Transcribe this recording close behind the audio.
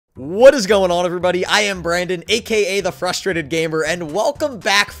What is going on, everybody? I am Brandon, aka the Frustrated Gamer, and welcome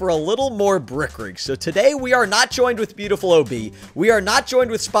back for a little more Brick Rigs. So today we are not joined with Beautiful OB, we are not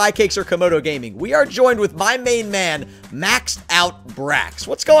joined with Spycakes or Camodo Gaming, we are joined with my main man, MaxedOutBrax.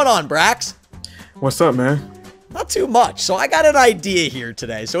 What's going on, Brax? What's up, man? Not too much. So I got an idea here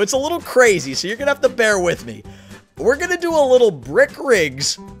today, so it's a little crazy, so you're gonna have to bear with me. We're gonna do a little Brick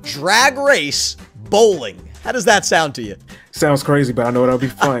Rigs drag race bowling. How does that sound to you? Sounds crazy, but I know it'll be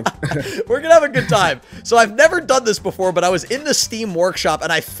fun. We're gonna have a good time. So I've never done this before, but I was in the Steam workshop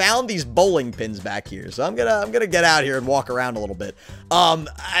and I found these bowling pins back here. So I'm gonna get out here and walk around a little bit.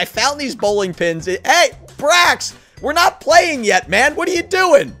 I found these bowling pins. Hey, Brax, we're not playing yet, man. What are you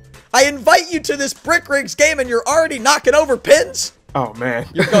doing? I invite you to this Brick Rigs game and you're already knocking over pins? Oh man,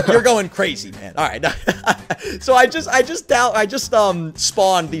 you're going crazy, man. All right, so I just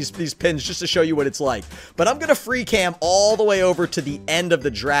spawned these pins just to show you what it's like. But I'm gonna free cam all the way over to the end of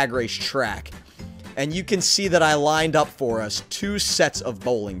the drag race track, and you can see that I lined up for us 2 sets of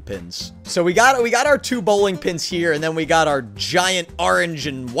bowling pins. So we got our 2 bowling pins here, and then we got our giant orange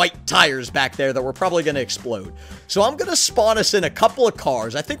and white tires back there that we're probably gonna explode. So I'm gonna spawn us in a couple of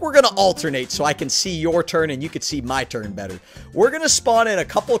cars. I think we're gonna alternate so I can see your turn and you can see my turn better. We're gonna spawn in a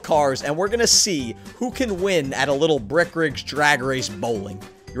couple of cars and we're gonna see who can win at a little Brick Rigs drag race bowling.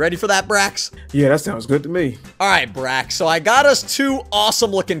 You ready for that, Brax? Yeah, that sounds good to me. All right, Brax. So I got us 2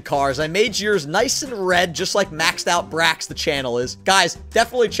 awesome-looking cars. I made yours nice and red, just like MaxedOutBrax, the channel is. Guys,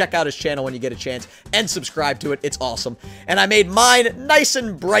 definitely check out his channel when you get a chance and subscribe to it. It's awesome. And I made mine nice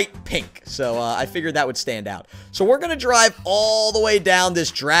and bright pink, so I figured that would stand out. So we're going to drive all the way down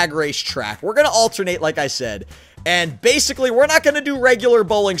this drag race track. We're going to alternate, like I said. And basically, we're not going to do regular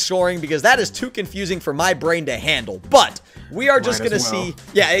bowling scoring because that is too confusing for my brain to handle. But we are just going to see...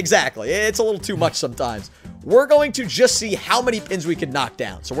 Yeah, exactly. It's a little too much sometimes. We're going to just see how many pins we can knock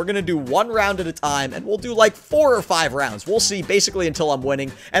down. So we're going to do 1 round at a time, and we'll do like 4 or 5 rounds. We'll see basically until I'm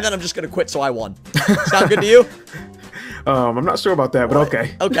winning, and then I'm just going to quit so I won. Sound good to you? I'm not sure about that, but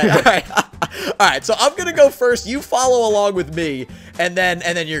okay. Okay, all right. All right, so I'm going to go first. You follow along with me, and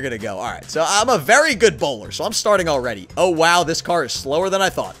then you're going to go. All right, so I'm a very good bowler, so I'm starting already. Oh, wow, this car is slower than I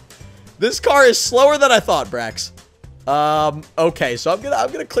thought. This car is slower than I thought, Brax. Okay, so I'm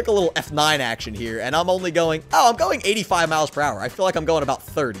gonna click a little F9 action here, and I'm only going, I'm going 85 miles per hour. I feel like I'm going about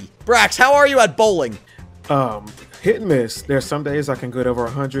 30. Brax, how are you at bowling? Hit and miss. There's some days I can get over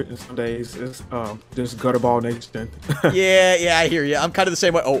 100, and some days it's just gutter ball nation. yeah, I hear you. I'm kind of the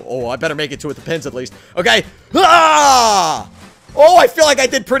same way. Oh, I better make it to it with the pins at least. Okay. Ah! Oh, I feel like I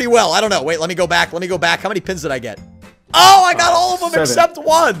did pretty well. I don't know. Wait, let me go back. How many pins did I get? Oh, I got all of them 7. except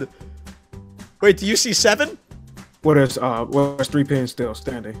 1. Wait, do you see 7? Well, there's 3 pins still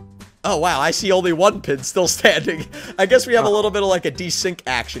standing. Oh, wow. I see only 1 pin still standing. I guess we have a little bit of like a desync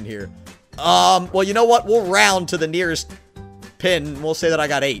action here. Well, you know what? We'll round to the nearest pin. We'll say that I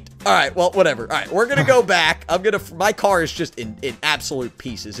got 8. All right, well, whatever. All right, we're gonna go back. My car is just in absolute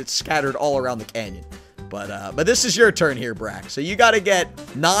pieces. It's scattered all around the canyon. But this is your turn here, Brax. So you got to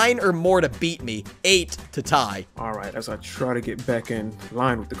get 9 or more to beat me, 8 to tie. All right, as I try to get back in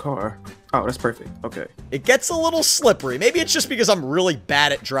line with the car. Oh, that's perfect. Okay. It gets a little slippery. Maybe it's just because I'm really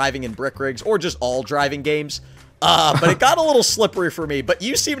bad at driving in Brick Rigs or just all driving games. But it got a little slippery for me. But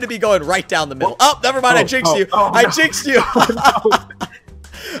you seem to be going right down the middle. Oh, never mind. I jinxed you. I jinxed you.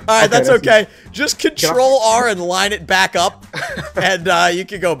 All right, that's okay. Just control R and line it back up, and you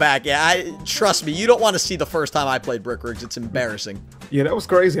can go back. Yeah, trust me, you don't want to see the first time I played Brick Rigs. It's embarrassing. Yeah, that was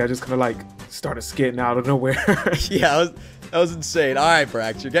crazy. I just kind of like started skidding out of nowhere. Yeah, that was insane. All right,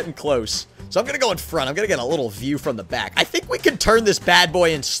 Brax, you're getting close. So I'm going to go in front. I'm going to get a little view from the back. I think we can turn this bad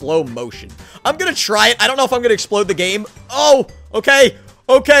boy in slow motion. I'm going to try it. I don't know if I'm going to explode the game. Oh, okay.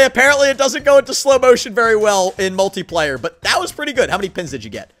 Okay, apparently it doesn't go into slow motion very well in multiplayer, but that was pretty good. How many pins did you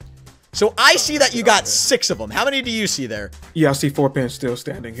get? So I see that you got 6 of them. How many do you see there? Yeah, I see 4 pins still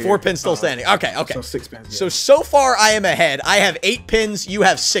standing here. 4 pins still standing. Okay. So 6 pins. Yeah. So so far I am ahead. I have 8 pins. You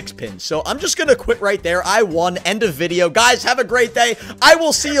have 6 pins. So I'm just going to quit right there. I won. End of video. Guys, have a great day. I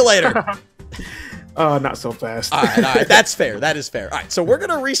will see you later. Not so fast. All right. That's fair. That is fair. All right, so we're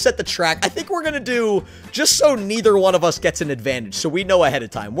going to reset the track. I think we're going to do, just so neither one of us gets an advantage, so we know ahead of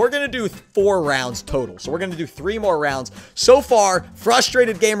time, we're going to do 4 rounds total. So we're going to do 3 more rounds. So far,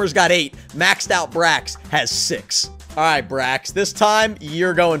 Frustrated Gamer's got 8. MaxedOutBrax has 6. All right, Brax, this time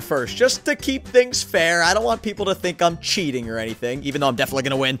you're going first. Just to keep things fair, I don't want people to think I'm cheating or anything, even though I'm definitely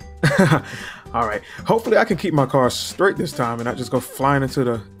going to win. All right. Hopefully, I can keep my car straight this time and not just go flying into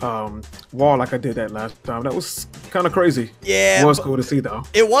the wall like I did that last time. That was kind of crazy. Yeah. It was cool to see, though.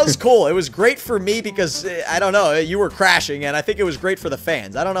 It was cool. It was great for me because, I don't know, you were crashing, and I think it was great for the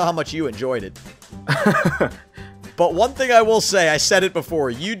fans. I don't know how much you enjoyed it. But one thing I will say, I said it before,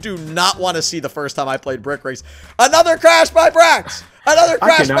 you do not want to see the first time I played Brick Rigs. Another crash by Brax! Another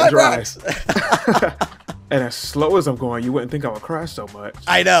crash by Brax! And as slow as I'm going, you wouldn't think I would crash so much.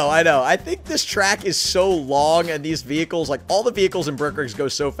 I know. I think this track is so long, and these vehicles, like all the vehicles in Brick Rigs go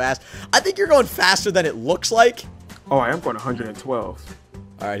so fast. I think you're going faster than it looks like. Oh, I am going 112.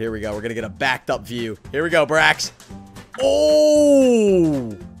 All right, here we go. We're going to get a backed up view. Here we go, Brax. Oh!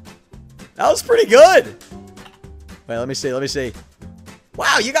 That was pretty good. Wait, let me see.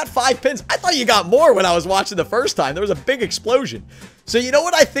 Wow, you got 5 pins. I thought you got more when I was watching the first time. There was a big explosion. So you know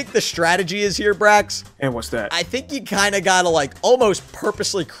what I think the strategy is here, Brax? And what's that? I think you kind of got to like almost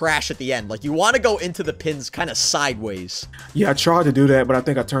purposely crash at the end. Like you want to go into the pins kind of sideways. Yeah, I tried to do that, but I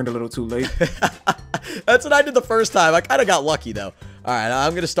think I turned a little too late. That's what I did the first time. I kind of got lucky though. All right,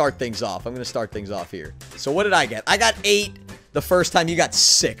 I'm going to start things off. Here. So what did I get? I got 8. The first time you got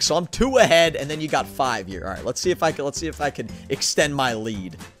 6, so I'm 2 ahead, and then you got 5 here. All right, let's see if I can extend my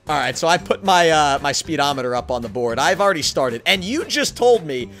lead. All right, so I put my my speedometer up on the board. I've already started, and you just told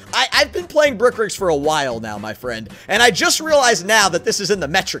me I've been playing Brick Rigs for a while now, my friend, and I just realized now that this is in the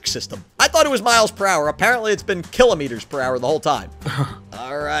metric system. I thought it was miles per hour. Apparently, it's been kilometers per hour the whole time.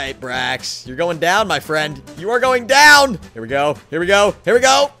 All right, Brax, you're going down, my friend. You are going down. Here we go.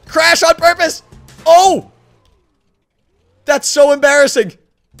 Crash on purpose. Oh. That's so embarrassing.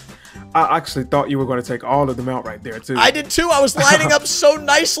 I actually thought you were going to take all of them out right there, too. I did, too. I was lining up so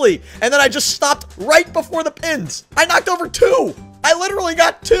nicely. And then I just stopped right before the pins. I knocked over 2. I literally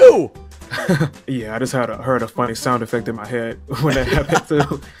got 2. Yeah, I just heard a funny sound effect in my head when that happened,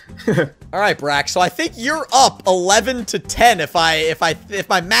 too. All right, Brax. So I think you're up 11 to 10 if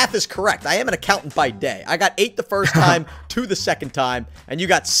my math is correct. I am an accountant by day. I got 8 the first time, 2 the second time, and you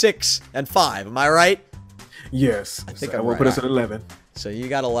got 6 and 5. Am I right? Yes. I think I will put us at 11. So you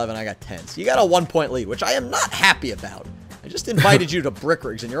got 11, I got 10. So you got a 1-point lead, which I am not happy about. I just invited you to Brick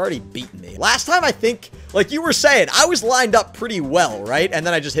Rigs, and you're already beating me. Last time, I think, like you were saying, I was lined up pretty well, right? And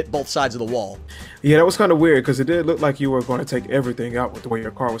then I just hit both sides of the wall. Yeah, that was kind of weird, because it did look like you were going to take everything out with the way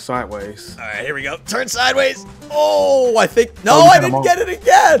your car was sideways. All right, here we go. Turn sideways. Oh, I think... No, I didn't get it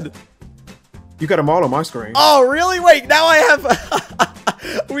again. You got them all on my screen. Oh, really? Wait, now I have...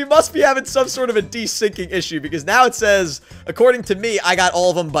 We must be having some sort of a desyncing issue because now it says, according to me, I got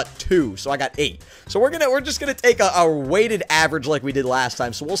all of them but 2, so I got 8. So we're just gonna take a weighted average like we did last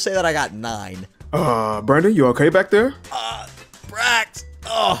time. So we'll say that I got 9. Brandon, you okay back there? Brax.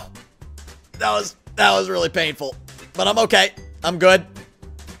 Oh, that was really painful, but I'm okay. I'm good.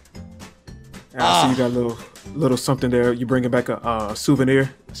 I see you got a little something there. You bringing back a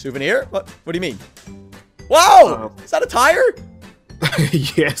souvenir? Souvenir? What do you mean? Whoa! Is that a tire?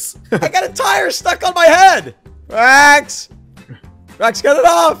 Yes. I got a tire stuck on my head. Brax, get it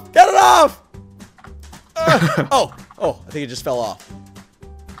off! Get it off! Oh, I think it just fell off.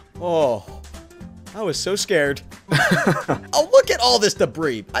 Oh, I was so scared. Oh, look at all this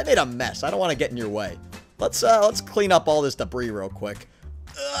debris. I made a mess. I don't want to get in your way. Let's clean up all this debris real quick.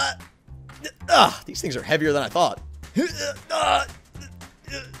 These things are heavier than I thought.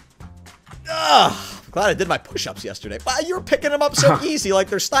 I'm glad I did my push-ups yesterday. Wow, you were picking them up so easy like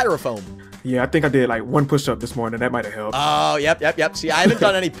they're styrofoam. Yeah, I think I did like 1 push-up this morning. That might have helped. Oh, yep. See, I haven't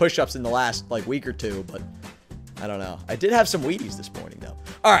done any push-ups in the last like week or 2, but I don't know. I did have some Wheaties this morning though.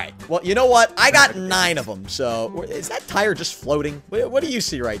 All right, well, you know what? I got 9 of them. So is that tire just floating? What do you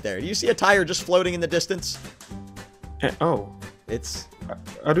see right there? Do you see a tire just floating in the distance? Oh. It's...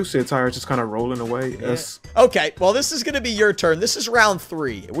 I do see a tire just kind of rolling away. Yeah. Okay, well, this is going to be your turn. This is round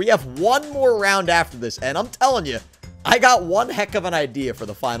 3. We have 1 more round after this, and I'm telling you, I got one heck of an idea for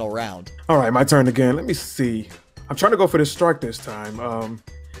the final round. All right, my turn again. Let me see. I'm trying to go for this strike this time.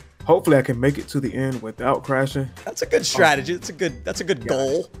 Hopefully, I can make it to the end without crashing. That's a good strategy. That's a good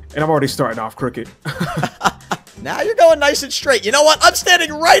goal. And I'm already starting off crooked. Now you're going nice and straight. You know what? I'm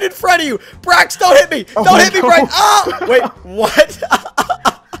standing right in front of you. Brax, don't hit me. Don't hit me, Brax. Oh, wait, what?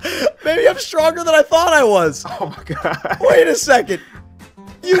 Maybe I'm stronger than I thought I was. Oh, my God. Wait a second.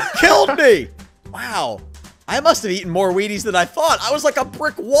 You killed me. Wow. I must have eaten more Wheaties than I thought. I was like a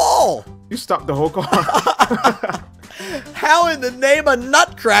brick wall. You stopped the whole car. How in the name of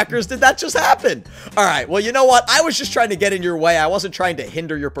nutcrackers did that just happen? All right, well, you know what? I was just trying to get in your way. I wasn't trying to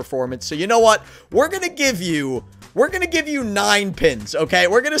hinder your performance. So you know what? We're going to give you we're going to give you 9 pins, okay?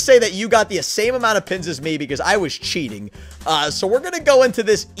 We're going to say that you got the same amount of pins as me because I was cheating. So we're going to go into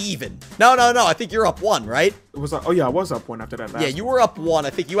this even. No. I think you're up 1, right? It was oh yeah, I was up 1 after that last. Yeah, you were up 1. I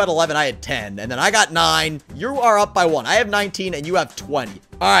think you had 11, I had 10. And then I got 9. You are up by 1. I have 19 and you have 20.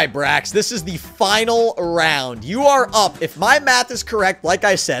 All right, Brax, this is the final round. You are up. If my math is correct, like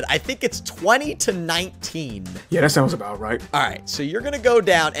I said, I think it's 20 to 19. Yeah, that sounds about right. All right, so you're going to go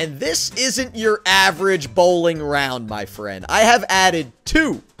down, and this isn't your average bowling round, my friend. I have added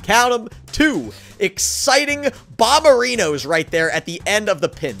 2, count them, 2 exciting bomberinos right there at the end of the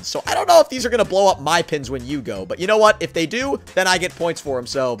pins. So I don't know if these are going to blow up my pins when you go, but you know what? If they do, then I get points for them,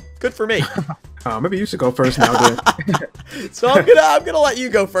 so good for me. Maybe you should go first now, then. So I'm gonna let you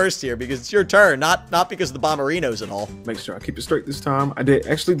go first here because it's your turn, not because of the bomberinos and all. Make sure I keep it straight this time. I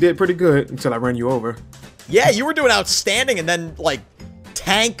actually did pretty good until I ran you over. Yeah, you were doing outstanding, and then like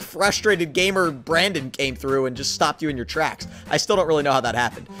tank frustrated gamer Brandon came through and just stopped you in your tracks. I still don't really know how that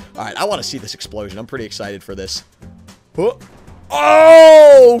happened. All right, I want to see this explosion. I'm pretty excited for this. Okay.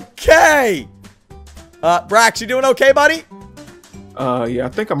 Brax, you doing okay, buddy? Yeah, I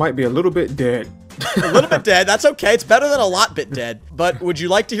think I might be a little bit dead. A little bit dead. That's okay. It's better than a lot bit dead. But would you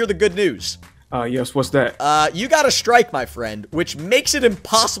like to hear the good news? Yes, what's that? You got a strike, my friend, which makes it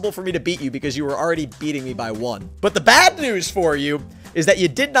impossible for me to beat you because you were already beating me by 1. But the bad news for you is that you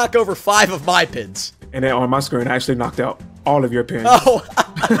did knock over 5 of my pins. And then on my screen, I actually knocked out all of your pins. Oh,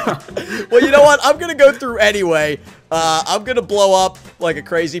 well, you know what? I'm going to go through anyway. I'm going to blow up like a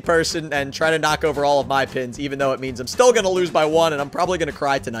crazy person and try to knock over all of my pins, even though it means I'm still going to lose by 1, and I'm probably going to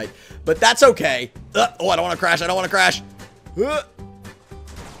cry tonight. But that's okay. Oh, I don't want to crash. I don't want to crash.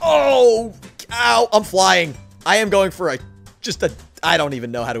 Oh, ow, I'm flying. I am going for I don't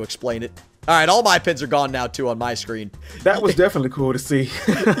even know how to explain it. All right, all my pins are gone now, too, on my screen. That was definitely cool to see.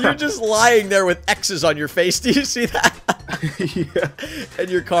 You're just lying there with X's on your face. Do you see that? Yeah. And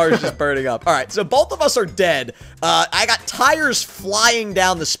your car is just burning up. All right, so both of us are dead. I got tires flying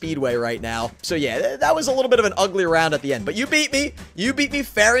down the speedway right now. So, yeah, that was a little bit of an ugly round at the end. But you beat me. You beat me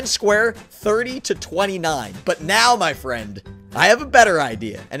fair and square, 30 to 29. But now, my friend, I have a better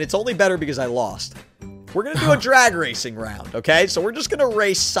idea. And it's only better because I lost. We're going to do a drag racing round, okay? So we're just going to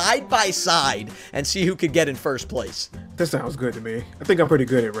race side by side and see who could get in first place. That sounds good to me. I think I'm pretty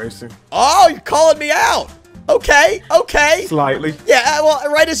good at racing. Oh, you're calling me out. Okay. Slightly. Yeah,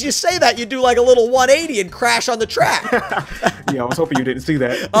 well, right as you say that, you do like a little 180 and crash on the track. Yeah, I was hoping you didn't see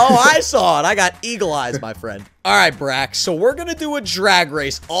that. Oh, I saw it. I got eagle eyes, my friend. All right, Brax, so we're going to do a drag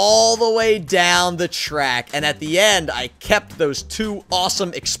race all the way down the track. And at the end, I kept those 2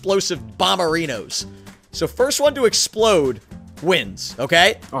 awesome explosive bomberinos. So first one to explode wins,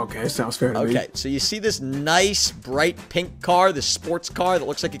 okay? Okay, sounds fair to me. Okay, so you see this nice, bright pink car, this sports car that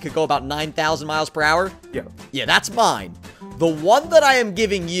looks like it could go about 9,000 miles per hour? Yeah. Yeah, that's mine. The one that I am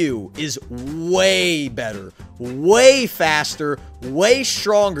giving you is way better, way faster, way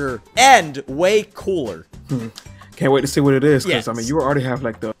stronger, and way cooler. Can't wait to see what it is, because, Yes. I mean, you already have,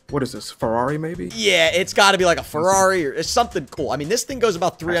 like, what is this, Ferrari, maybe? Yeah, it's got to be like a Ferrari or something cool. I mean, this thing goes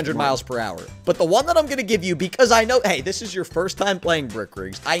about 300 miles per hour. But the one that I'm going to give you, because I know, hey, this is your first time playing Brick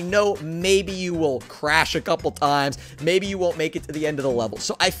Rigs. I know maybe you will crash a couple times. Maybe you won't make it to the end of the level.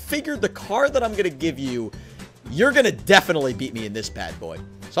 So I figured the car that I'm going to give you, you're going to definitely beat me in this bad boy.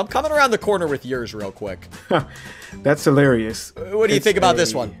 So I'm coming around the corner with yours real quick. That's hilarious. What do you think about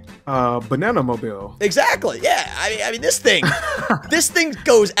this one? Banana mobile. Exactly. Yeah. I mean, this thing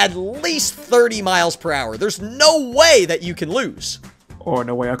goes at least 30 miles per hour. There's no way that you can lose. Or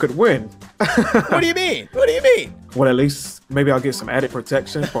no way I could win. What do you mean? What do you mean? Well, at least maybe I'll get some added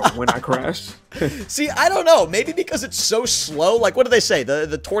protection for when I crash. See, I don't know. Maybe because it's so slow. Like, what do they say?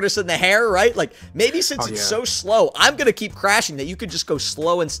 The tortoise and the hare, right? Like, maybe since it's so slow, I'm going to keep crashing that you could just go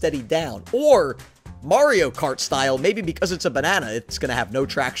slow and steady down. Or Mario Kart style, maybe because it's a banana, it's going to have no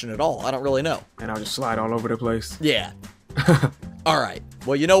traction at all. I don't really know. And I'll just slide all over the place. Yeah. All right.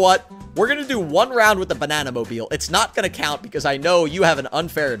 Well, you know what? We're going to do one round with the banana mobile. It's not going to count because I know you have an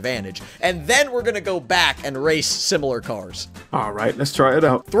unfair advantage. And then we're going to go back and race similar cars. All right, let's try it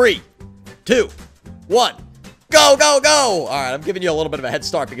out. 3, 2, 1. Go, go, go. All right, I'm giving you a little bit of a head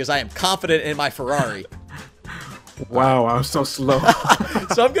start because I am confident in my Ferrari. Wow, I'm so slow.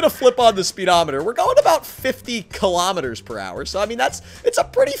 So I'm going to flip on the speedometer. We're going about 50 kilometers per hour. So, I mean, it's a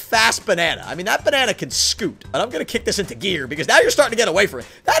pretty fast banana. I mean, that banana can scoot. And I'm going to kick this into gear because now you're starting to get away from it.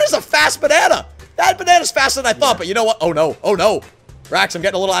 That is a fast banana. That banana's faster than I thought. But you know what? Oh, no. Oh, no. Rax, I'm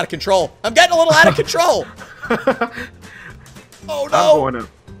getting a little out of control. I'm getting a little out of control. Oh, no. I'm going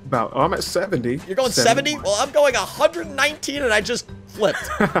about, I'm at 70. You're going 70? Well, I'm going 119 and I just Flipped.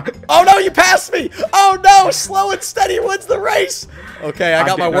 Oh, no, you passed me. Oh, no. Slow and steady wins the race. Okay, I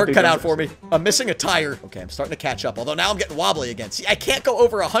got my work cut out for me. I'm missing a tire. Okay, I'm starting to catch up, although now I'm getting wobbly again. See, I can't go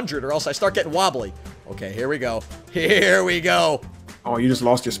over 100 or else I start getting wobbly. Okay, here we go. Here we go. Oh, you just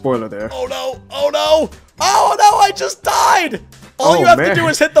lost your spoiler there. Oh, no. Oh, no. Oh, no, I just died. All you have to do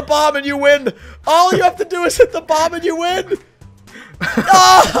is hit the bomb and you win. All you have to do is hit the bomb and you win.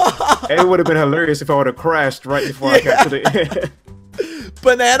 It would have been hilarious if I would have crashed right before I got to the end.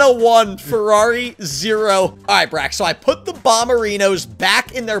 Banana 1, Ferrari 0. All right, Brax, so I put the Bomberinos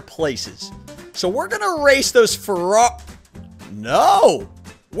back in their places. So we're going to race those No,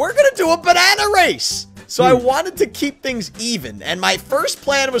 we're going to do a banana race. So I wanted to keep things even. And my first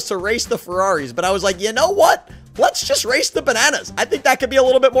plan was to race the Ferraris. But I was like, you know what? Let's just race the bananas. I think that could be a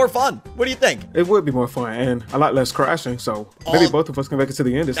little bit more fun. What do you think? It would be more fun and a lot less crashing. So maybe both of us can make it to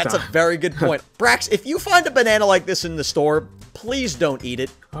the end this time. That's a very good point. Brax, if you find a banana like this in the store, please don't eat it.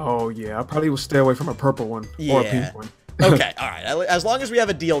 Oh, yeah. I probably will stay away from a purple one or a pink one. Okay, all right. As long as we have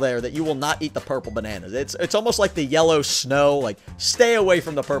a deal there that you will not eat the purple bananas. It's almost like the yellow snow. Like, stay away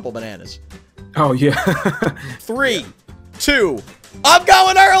from the purple bananas. Oh, yeah. 3, 2, I'm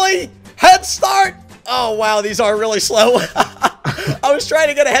going early. Head start. Oh, wow, these are really slow. I was trying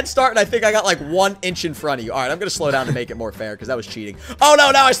to get a head start, and I think I got like 1 inch in front of you. All right, I'm going to slow down to make it more fair, because that was cheating. Oh,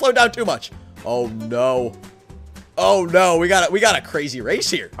 no, now I slowed down too much. Oh, no. Oh, no, we got a crazy race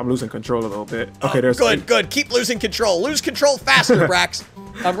here. I'm losing control a little bit. Okay, there's good. Keep losing control. Lose control faster, Brax.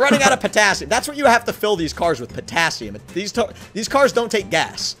 I'm running out of potassium. That's what you have to fill these cars with, potassium. These cars don't take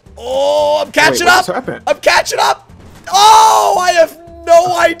gas. Oh, I'm catching up. I'm catching up. Oh, I have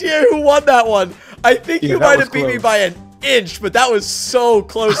no idea who won that one. I think you might have beat me by an inch, but that was so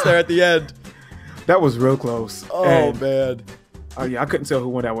close there at the end. That was real close. Oh, man. Oh, yeah, I couldn't tell who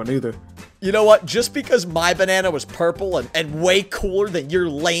won that one either. You know what? Just because my banana was purple and way cooler than your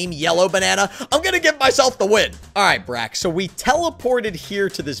lame yellow banana, I'm going to give myself the win. All right, Brax. So we teleported here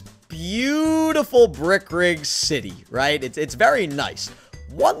to this beautiful Brick Rig city, right? It's very nice.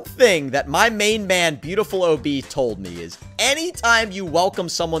 One thing that my main man, Beautiful OB, told me is anytime you welcome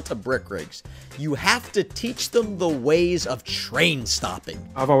someone to Brick Rigs, you have to teach them the ways of train stopping.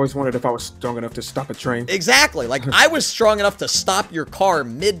 I've always wondered if I was strong enough to stop a train. Exactly. Like, I was strong enough to stop your car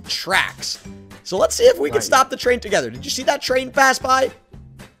mid-tracks. So let's see if we can stop the train together. Did you see that train pass by?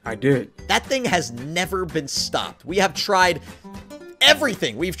 I did. That thing has never been stopped. We have tried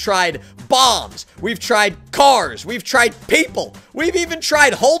everything. We've tried bombs. We've tried cars. We've tried people. We've even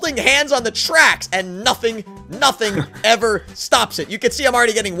tried holding hands on the tracks, and nothing ever stops it. You can see I'm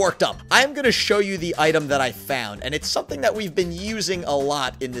already getting worked up. I'm going to show you the item that I found, and it's something that we've been using a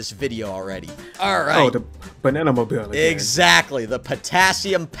lot in this video already. All right. Oh, the banana mobile again. Exactly. The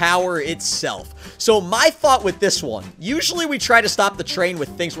potassium power itself. So my thought with this one, usually we try to stop the train with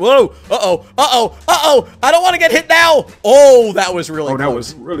things. Whoa. Uh-oh. I don't want to get hit now. Oh, that was really close. That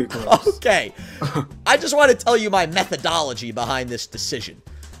was really close. Okay. I just want to tell you my methodology behind this decision.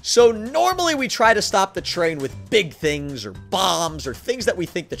 So normally we try to stop the train with big things or bombs or things that we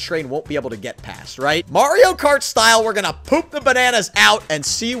think the train won't be able to get past, right? Mario Kart style, we're going to poop the bananas out and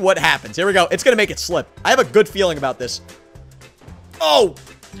see what happens. Here we go. It's going to make it slip. I have a good feeling about this. Oh.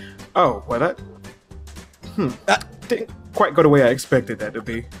 Oh, well, that didn't quite go the way I expected that to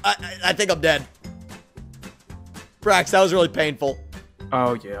be. I think I'm dead. Brax, that was really painful.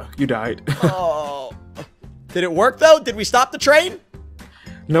 Oh, yeah. You died. Oh. Did it work, though? Did we stop the train?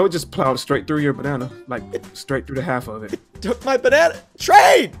 No, it just plowed straight through your banana. Like, straight through the half of it. It took my banana.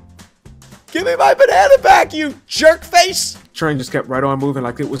 Train! Give me my banana back, you jerk face! Train just kept right on moving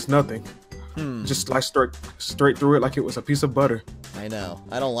like it was nothing. Just like straight through it like it was a piece of butter. I know.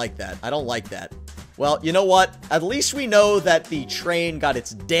 I don't like that. I don't like that. Well, you know what? At least we know that the train got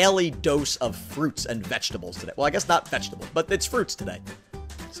its daily dose of fruits and vegetables today. Well, I guess not vegetables, but it's fruits today.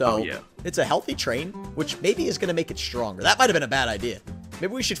 So, yeah. It's a healthy train, which maybe is going to make it stronger. That might have been a bad idea.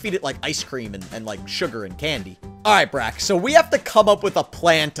 Maybe we should feed it like ice cream and like sugar and candy. All right, Brax, so we have to come up with a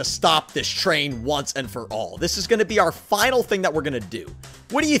plan to stop this train once and for all. This is going to be our final thing that we're going to do.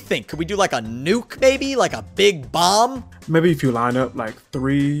 What do you think? Could we do like a nuke maybe? Like a big bomb? Maybe if you line up like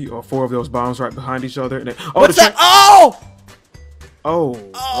 3 or 4 of those bombs right behind each other. And then, what's that? Oh! Oh,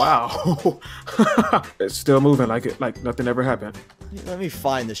 wow. It's still moving like nothing ever happened. Let me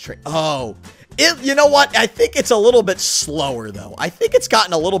find this train. Oh, you know what? I think it's a little bit slower, though. I think it's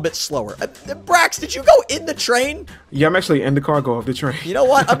gotten a little bit slower. Brax, did you go in the train? Yeah, I'm actually in the cargo of the train. You know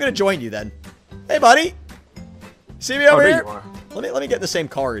what? I'm going to join you then. Hey, buddy. See me over here? You are. Let me get in the same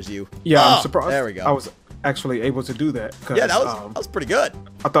car as you. Yeah, I'm surprised. There we go. I was actually able to do that. Yeah, that was pretty good.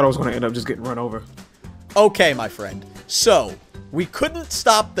 I thought I was going to end up just getting run over. Okay, my friend. So, We couldn't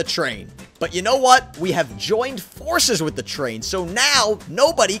stop the train. But you know what? We have joined forces with the train, so now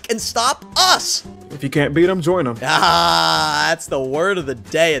nobody can stop us. If you can't beat them, join them. Ah, that's the word of the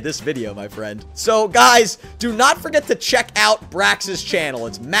day of this video, my friend. So, guys, do not forget to check out Brax's channel.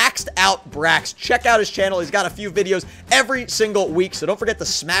 It's MaxedOutBrax. Check out his channel. He's got a few videos every single week, so don't forget to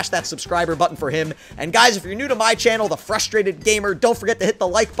smash that subscriber button for him. And, guys, if you're new to my channel, The Frustrated Gamer, don't forget to hit the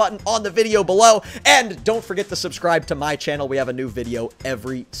like button on the video below. And don't forget to subscribe to my channel. We have a new video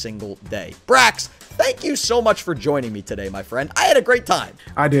every single day. Brax, thank you so much for joining me today, my friend. I had a great time.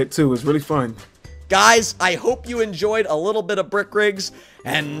 I did too. It was really fun. Guys, I hope you enjoyed a little bit of Brick Rigs,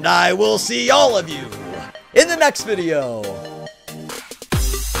 and I will see all of you in the next video.